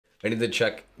I need to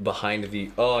check behind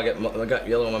the, oh, I got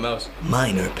yellow on my mouse.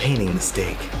 Minor painting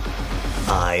mistake.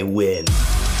 I win.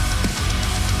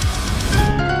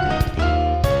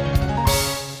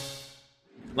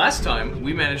 Last time,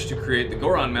 we managed to create the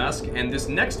Goron mask, and this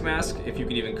next mask, if you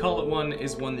can even call it one,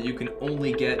 is one that you can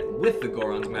only get with the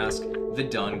Goron's mask, the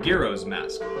DON GERO'S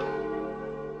mask.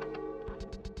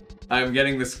 I'm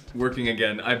getting this working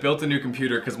again. I built a new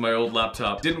computer because my old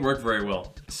laptop didn't work very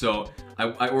well. So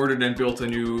I ordered and built a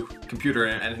new computer,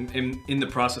 and in the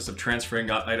process of transferring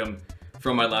that item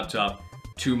from my laptop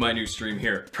to my new stream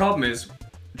here. Problem is,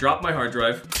 dropped my hard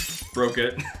drive, broke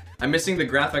it. I'm missing the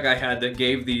graphic I had that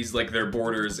gave these like their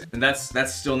borders, and that's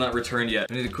still not returned yet.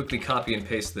 I need to quickly copy and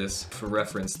paste this for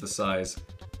reference, the size.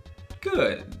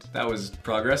 Good, that was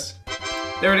progress.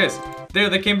 There it is. There,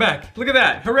 they came back. Look at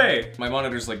that, hooray! My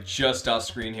monitor's like just off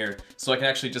screen here, so I can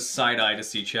actually just side-eye to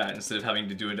see chat instead of having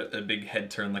to do a big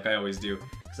head turn like I always do.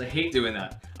 Because I hate doing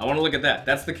that. I want to look at that.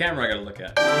 That's the camera I gotta look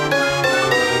at.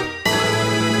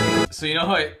 So you know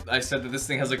how I said that this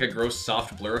thing has like a gross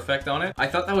soft blur effect on it? I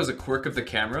thought that was a quirk of the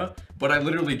camera, but I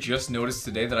literally just noticed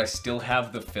today that I still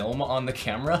have the film on the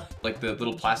camera. Like the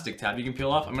little plastic tab you can peel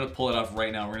off. I'm gonna pull it off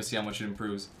right now. We're gonna see how much it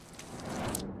improves.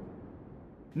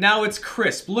 Now it's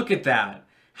crisp, look at that.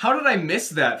 How did I miss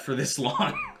that for this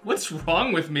long? What's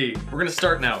wrong with me? We're gonna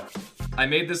start now. I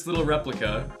made this little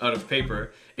replica out of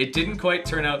paper. It didn't quite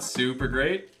turn out super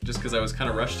great, just because I was kind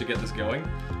of rushed to get this going,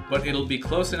 but it'll be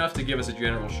close enough to give us a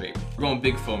general shape. We're going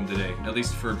big foam today, at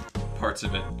least for parts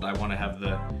of it. I want to have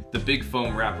the big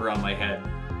foam wrap around my head,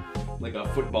 like a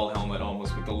football helmet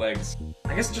almost with the legs.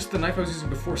 I guess just the knife I was using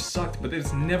before sucked, but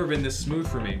it's never been this smooth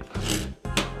for me.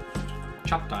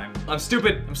 Chop time. I'm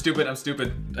stupid, I'm stupid, I'm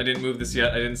stupid. I didn't move this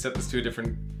yet, I didn't set this to a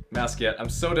different mask yet. I'm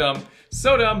so dumb,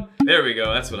 so dumb. There we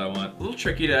go, that's what I want. A little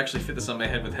tricky to actually fit this on my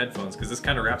head with headphones because this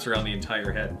kind of wraps around the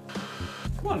entire head.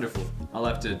 Wonderful. I'll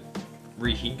have to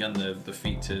reheat gun the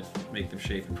feet to make them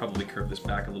shape and probably curve this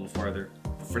back a little farther.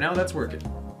 But for now, that's working.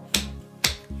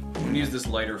 I'm gonna use this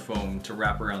lighter foam to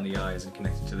wrap around the eyes and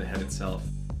connect it to the head itself.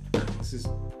 This is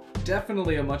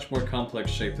definitely a much more complex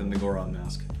shape than the Goron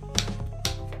mask.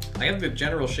 I have the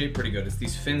general shape pretty good. It's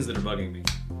these fins that are bugging me.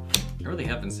 I really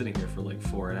have been sitting here for like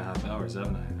 4.5 hours,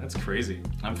 haven't I? That's crazy.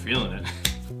 I'm feeling it.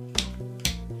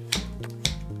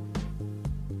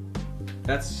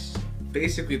 That's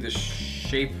basically the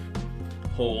shape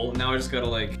hole. Now I just gotta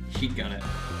like heat gun it.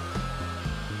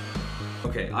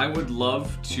 Okay, I would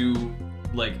love to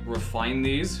like refine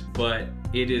these, but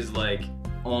it is like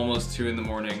almost 2 in the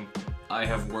morning. I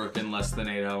have worked in less than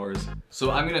 8 hours.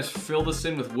 So I'm gonna fill this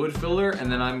in with wood filler and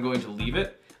then I'm going to leave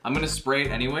it. I'm gonna spray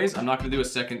it anyways. I'm not gonna do a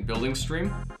second building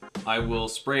stream. I will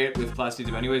spray it with plastic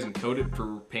tube anyways and coat it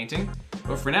for painting.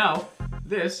 But for now,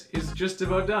 this is just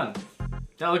about done.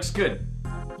 That looks good.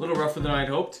 A little rougher than I'd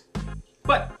hoped,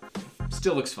 but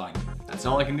still looks fine. That's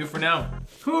all I can do for now.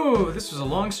 Whew, this was a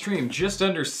long stream, just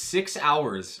under 6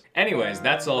 hours. Anyways,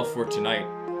 that's all for tonight.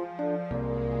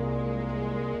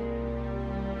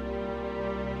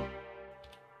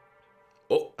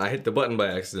 Oh, I hit the button by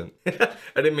accident. I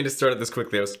didn't mean to start it this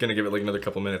quickly. I was gonna give it like another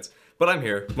couple minutes. But I'm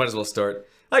here, might as well start.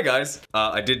 Hi guys.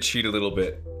 I did cheat a little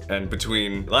bit. And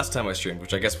between last time I streamed,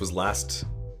 which I guess was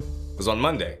on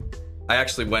Monday, I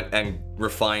actually went and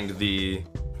refined the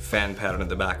fan pattern at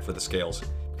the back for the scales.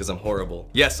 Because I'm horrible.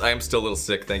 Yes, I am still a little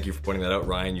sick. Thank you for pointing that out,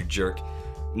 Ryan, you jerk.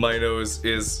 My nose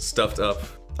is stuffed up.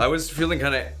 I was feeling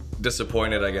kind of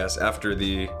disappointed, I guess, after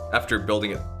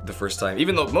building it the first time,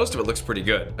 even though most of it looks pretty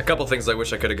good. A couple things I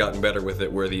wish I could have gotten better with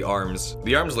it were the arms.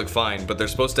 The arms look fine, but they're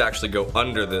supposed to actually go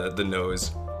under the nose,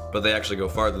 but they actually go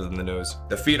farther than the nose.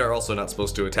 The feet are also not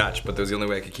supposed to attach, but that was the only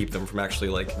way I could keep them from actually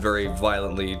like very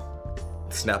violently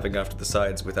snapping off to the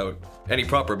sides without any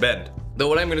proper bend. Though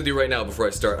what I'm gonna do right now before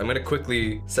I start, I'm gonna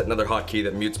quickly set another hotkey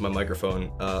that mutes my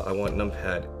microphone. I want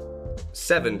numpad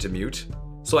 7 to mute,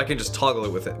 so I can just toggle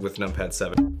it with numpad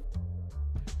 7.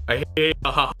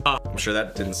 I'm sure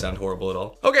that didn't sound horrible at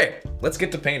all. Okay, let's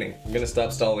get to painting. I'm gonna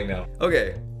stop stalling now.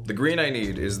 Okay, the green I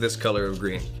need is this color of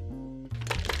green.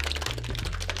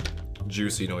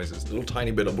 Juicy noises, little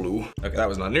tiny bit of blue. Okay, that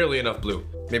was not nearly enough blue.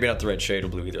 Maybe not the right shade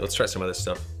of blue either. Let's try some other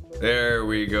stuff. There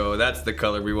we go, that's the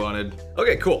color we wanted.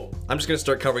 Okay, cool. I'm just gonna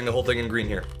start covering the whole thing in green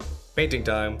here. Painting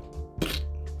time.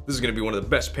 This is gonna be one of the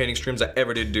best painting streams I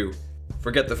ever did do.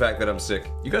 Forget the fact that I'm sick.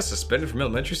 You got suspended from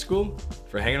elementary school?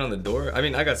 For hanging on the door? I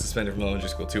mean, I got suspended from elementary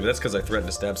school too, but that's because I threatened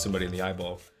to stab somebody in the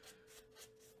eyeball.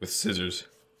 With scissors.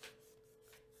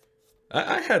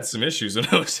 I had some issues when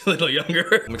I was a little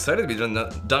younger. I'm excited to be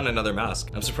done another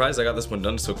mask. I'm surprised I got this one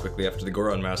done so quickly after the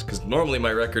Goron mask, because normally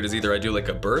my record is either I do like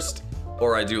a burst,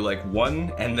 or I do like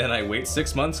one, and then I wait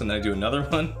 6 months and then I do another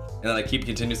one. and then I keep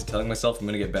continuously telling myself I'm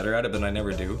gonna get better at it, but I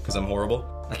never do, because I'm horrible.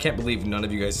 I can't believe none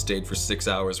of you guys stayed for 6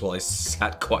 hours while I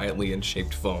sat quietly and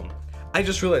shaped foam. I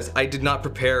just realized I did not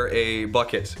prepare a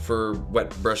bucket for wet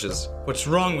brushes. What's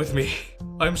wrong with me?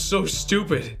 I'm so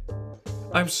stupid.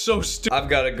 I'm so stupid. I've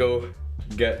gotta go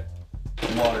get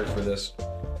water for this.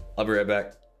 I'll be right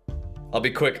back. I'll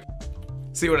be quick.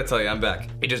 See what I tell you, I'm back.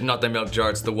 It is not the milk jar,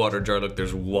 it's the water jar. Look,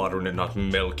 there's water in it, not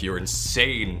milk. You're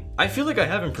insane. I feel like I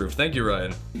have improved. Thank you,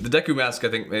 Ryan. The Deku mask I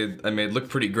think I made look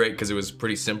pretty great because it was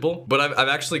pretty simple, but I've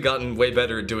actually gotten way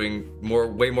better at doing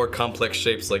way more complex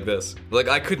shapes like this. Like,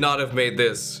 I could not have made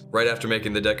this right after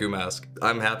making the Deku mask.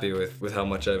 I'm happy with how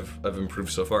much I've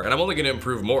improved so far, and I'm only gonna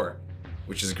improve more,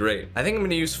 which is great. I think I'm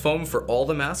gonna use foam for all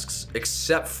the masks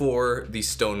except for the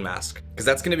stone mask, because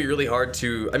that's gonna be really hard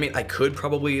to, I mean, I could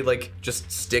probably like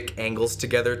just stick angles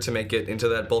together to make it into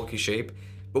that bulky shape,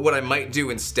 but what I might do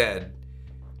instead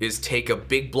is take a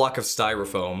big block of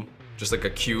styrofoam, just like a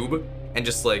cube, and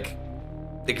just like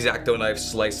X-Acto knife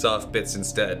slice off bits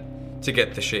instead to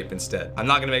get the shape instead. I'm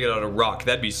not gonna make it out of rock.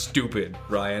 That'd be stupid,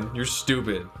 Ryan. You're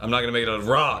stupid. I'm not gonna make it out of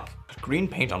rock. Green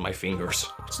paint on my fingers.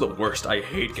 It's the worst. I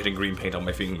hate getting green paint on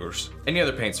my fingers. Any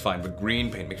other paint's fine, but green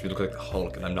paint makes me look like the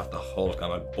Hulk, and I'm not the Hulk. I'm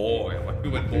a boy. I'm a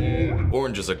human boy.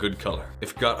 Orange is a good color.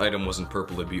 If got item wasn't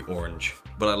purple, it'd be orange.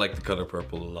 But I like the color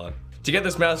purple a lot. To get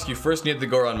this mask, you first need the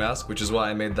Goron mask, which is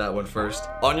why I made that one first.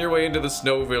 On your way into the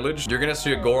snow village, you're gonna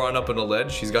see a Goron up on a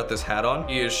ledge. He's got this hat on.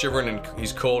 He is shivering and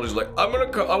he's cold. He's like, I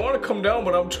wanna come down,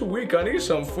 but I'm too weak. I need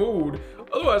some food.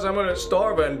 Otherwise, I'm gonna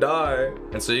starve and die.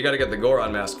 And so you gotta get the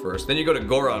Goron mask first. Then you go to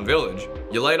Goron village.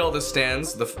 You light all the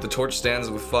stands, the torch stands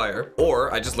with fire.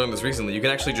 Or, I just learned this recently, you can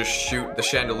actually just shoot the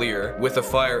chandelier with a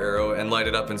fire arrow and light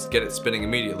it up and get it spinning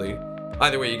immediately.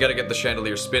 Either way, you gotta get the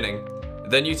chandelier spinning.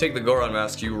 Then you take the Goron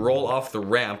mask, you roll off the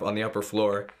ramp on the upper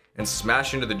floor, and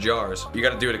smash into the jars. You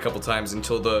gotta do it a couple times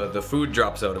until the food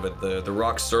drops out of it, the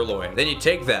rock sirloin. Then you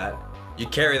take that, you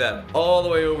carry that all the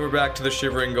way over back to the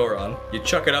shivering Goron. You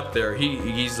chuck it up there.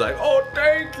 He's like, oh,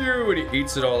 thank you, and he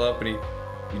eats it all up, and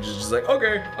he's just like,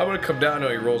 okay, I'm gonna come down now.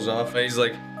 He rolls off, and he's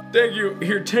like, thank you.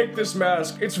 Here, take this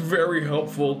mask. It's very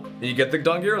helpful. And you get the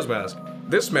Don Gerro'S mask.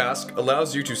 This mask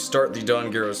allows you to start the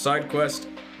Don Gerro'S side quest,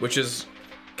 which is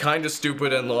kind of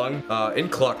stupid and long. In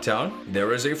Clocktown,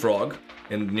 there is a frog.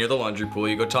 And near the laundry pool,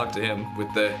 you go talk to him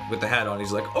with the hat on.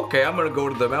 He's like, okay, I'm gonna go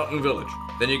to the mountain village.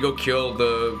 Then you go kill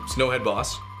the snowhead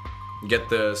boss, get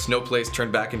the snow place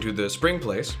turned back into the spring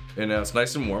place, and now it's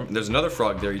nice and warm. There's another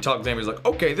frog there. You talk to him, he's like,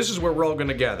 okay, this is where we're all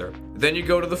gonna gather. Then you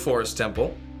go to the forest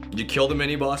temple, you kill the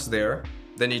mini boss there.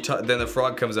 Then the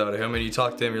frog comes out of him, and you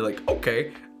talk to him. You're like,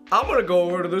 okay, I'm gonna go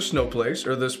over to the snow place,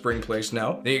 or the spring place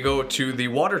now. Then you go to the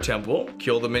water temple,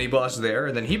 kill the mini boss there,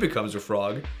 and then he becomes a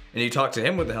frog. And you talk to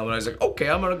him with the helmet, and I was like, okay,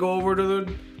 I'm gonna go over to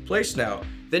the place now.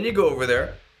 Then you go over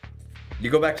there, you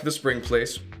go back to the spring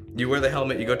place, you wear the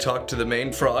helmet, you go talk to the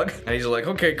main frog, and he's like,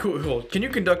 okay, cool, can you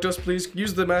conduct us, please?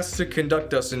 Use the mask to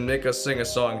conduct us and make us sing a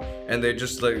song. And they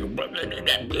just like, and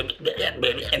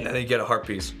then they get a heart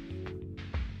piece.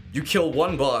 You kill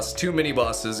one boss, 2 mini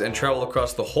bosses, and travel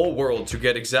across the whole world to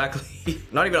get exactly,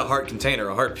 not even a heart container,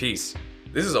 a heart piece.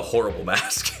 This is a horrible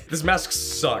mask. This mask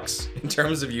sucks in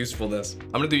terms of usefulness.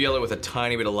 I'm gonna do yellow with a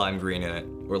tiny bit of lime green in it,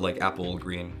 or like apple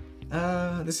green.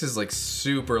 This is like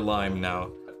super lime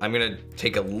now. I'm gonna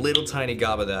take a little tiny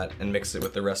gob of that and mix it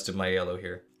with the rest of my yellow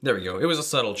here. There we go. It was a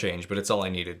subtle change, but it's all I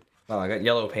needed. Oh, I got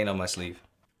yellow paint on my sleeve.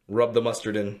 Rub the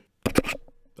mustard in.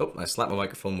 Oh, I slapped my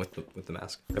microphone with the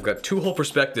mask. I've got 2 whole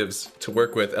perspectives to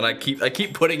work with, and I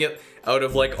keep putting it out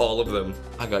of like all of them.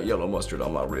 I got yellow mustard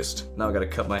on my wrist. Now I gotta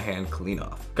cut my hand clean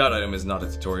off. God Item is not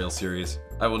a tutorial series.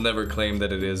 I will never claim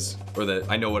that it is, or that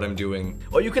I know what I'm doing.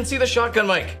 Oh, you can see the shotgun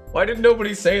mic! Why did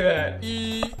nobody say that?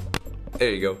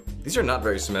 There you go. These are not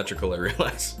very symmetrical, I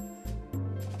realize.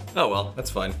 Oh well,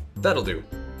 that's fine. That'll do.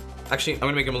 Actually, I'm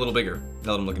gonna make them a little bigger,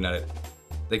 now that I'm looking at it.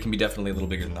 They can be definitely a little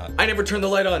bigger than that. I never turned the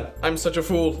light on. I'm such a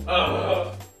fool.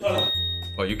 Oh,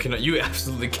 you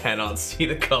absolutely cannot see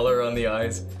the color on the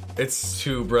eyes. It's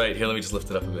too bright. Here, let me just lift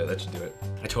it up a bit. That should do it.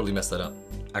 I totally messed that up.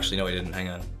 Actually, no, I didn't. Hang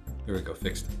on. Here we go,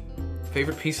 fixed.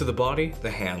 Favorite piece of the body? The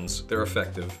hands. They're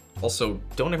effective. Also,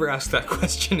 don't ever ask that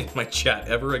question in my chat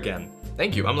ever again.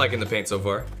 Thank you. I'm liking the paint so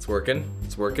far. It's working.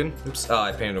 It's working. Oops.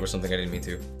 I painted over something I didn't mean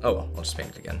to. Oh well, I'll just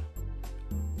paint it again.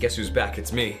 Guess who's back?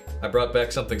 It's me. I brought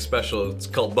back something special. It's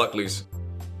called Buckley's.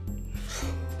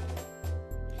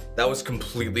 That was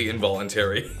completely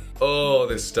involuntary. Oh,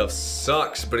 this stuff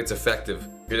sucks, but it's effective.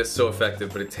 It is so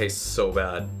effective, but it tastes so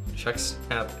bad. Check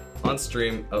snap on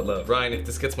stream out loud. Ryan, if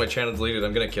this gets my channel deleted,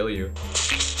 I'm gonna kill you.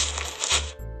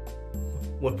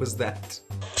 What was that?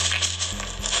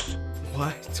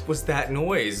 What was that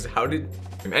noise? How did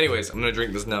Anyways, I'm gonna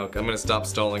drink this now. I'm gonna stop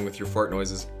stalling with your fart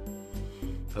noises.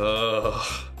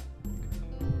 Ugh.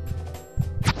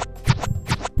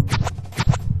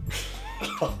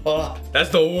 That's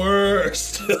the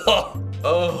worst.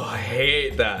 Oh, I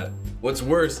hate that. What's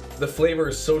worse, the flavor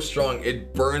is so strong,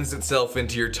 it burns itself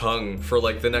into your tongue for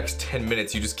like the next 10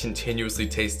 minutes. You just continuously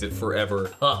taste it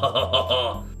forever.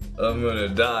 I'm gonna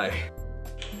die.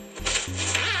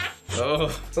 Oh,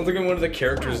 sounds like one of the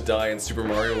characters die in Super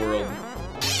Mario World.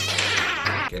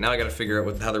 Okay, now I gotta figure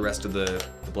out how the rest of the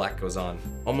black goes on.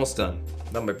 Almost done.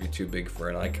 That might be too big for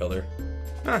an eye color.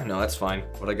 No, that's fine.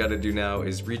 What I gotta do now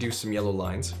is redo some yellow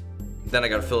lines. Then I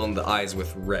gotta fill in the eyes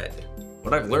with red.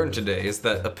 What I've learned today is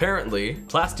that apparently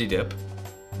Plastidip,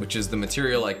 which is the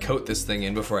material I coat this thing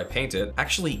in before I paint it,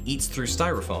 actually eats through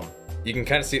styrofoam. You can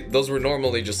kind of see, those were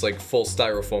normally just like full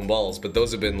styrofoam balls, but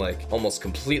those have been like almost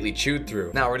completely chewed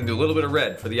through. Now we're gonna do a little bit of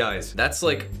red for the eyes. That's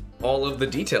like all of the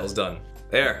details done.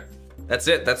 There. That's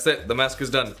it, the mask is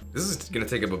done. This is gonna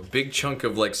take up a big chunk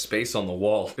of like space on the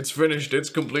wall. It's finished, it's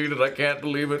completed, I can't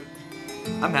believe it.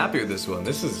 I'm happy with this one,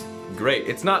 this is great.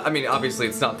 It's not, I mean, obviously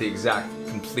it's not the exact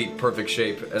complete perfect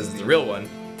shape as the real one,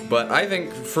 but I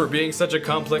think for being such a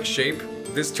complex shape,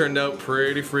 this turned out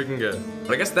pretty freaking good.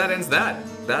 But I guess that ends that.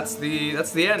 That's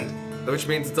the end, which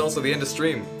means it's also the end of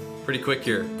stream. Pretty quick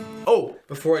here. Oh,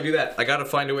 before I do that, I gotta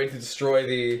find a way to destroy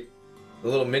the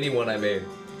little mini one I made.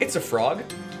 It's a frog.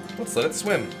 Let's let it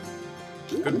swim.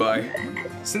 Goodbye.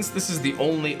 Since this is the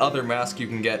only other mask you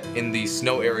can get in the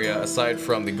snow area aside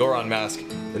from the Goron mask,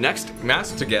 the next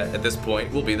mask to get at this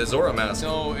point will be the Zora mask.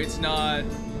 No, it's not.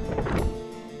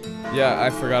 Yeah, I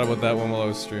forgot about that one while I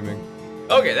was streaming.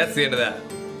 Okay, that's the end of that.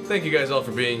 Thank you guys all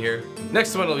for being here.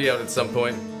 Next one will be out at some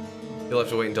point. You'll have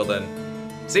to wait until then.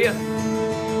 See ya!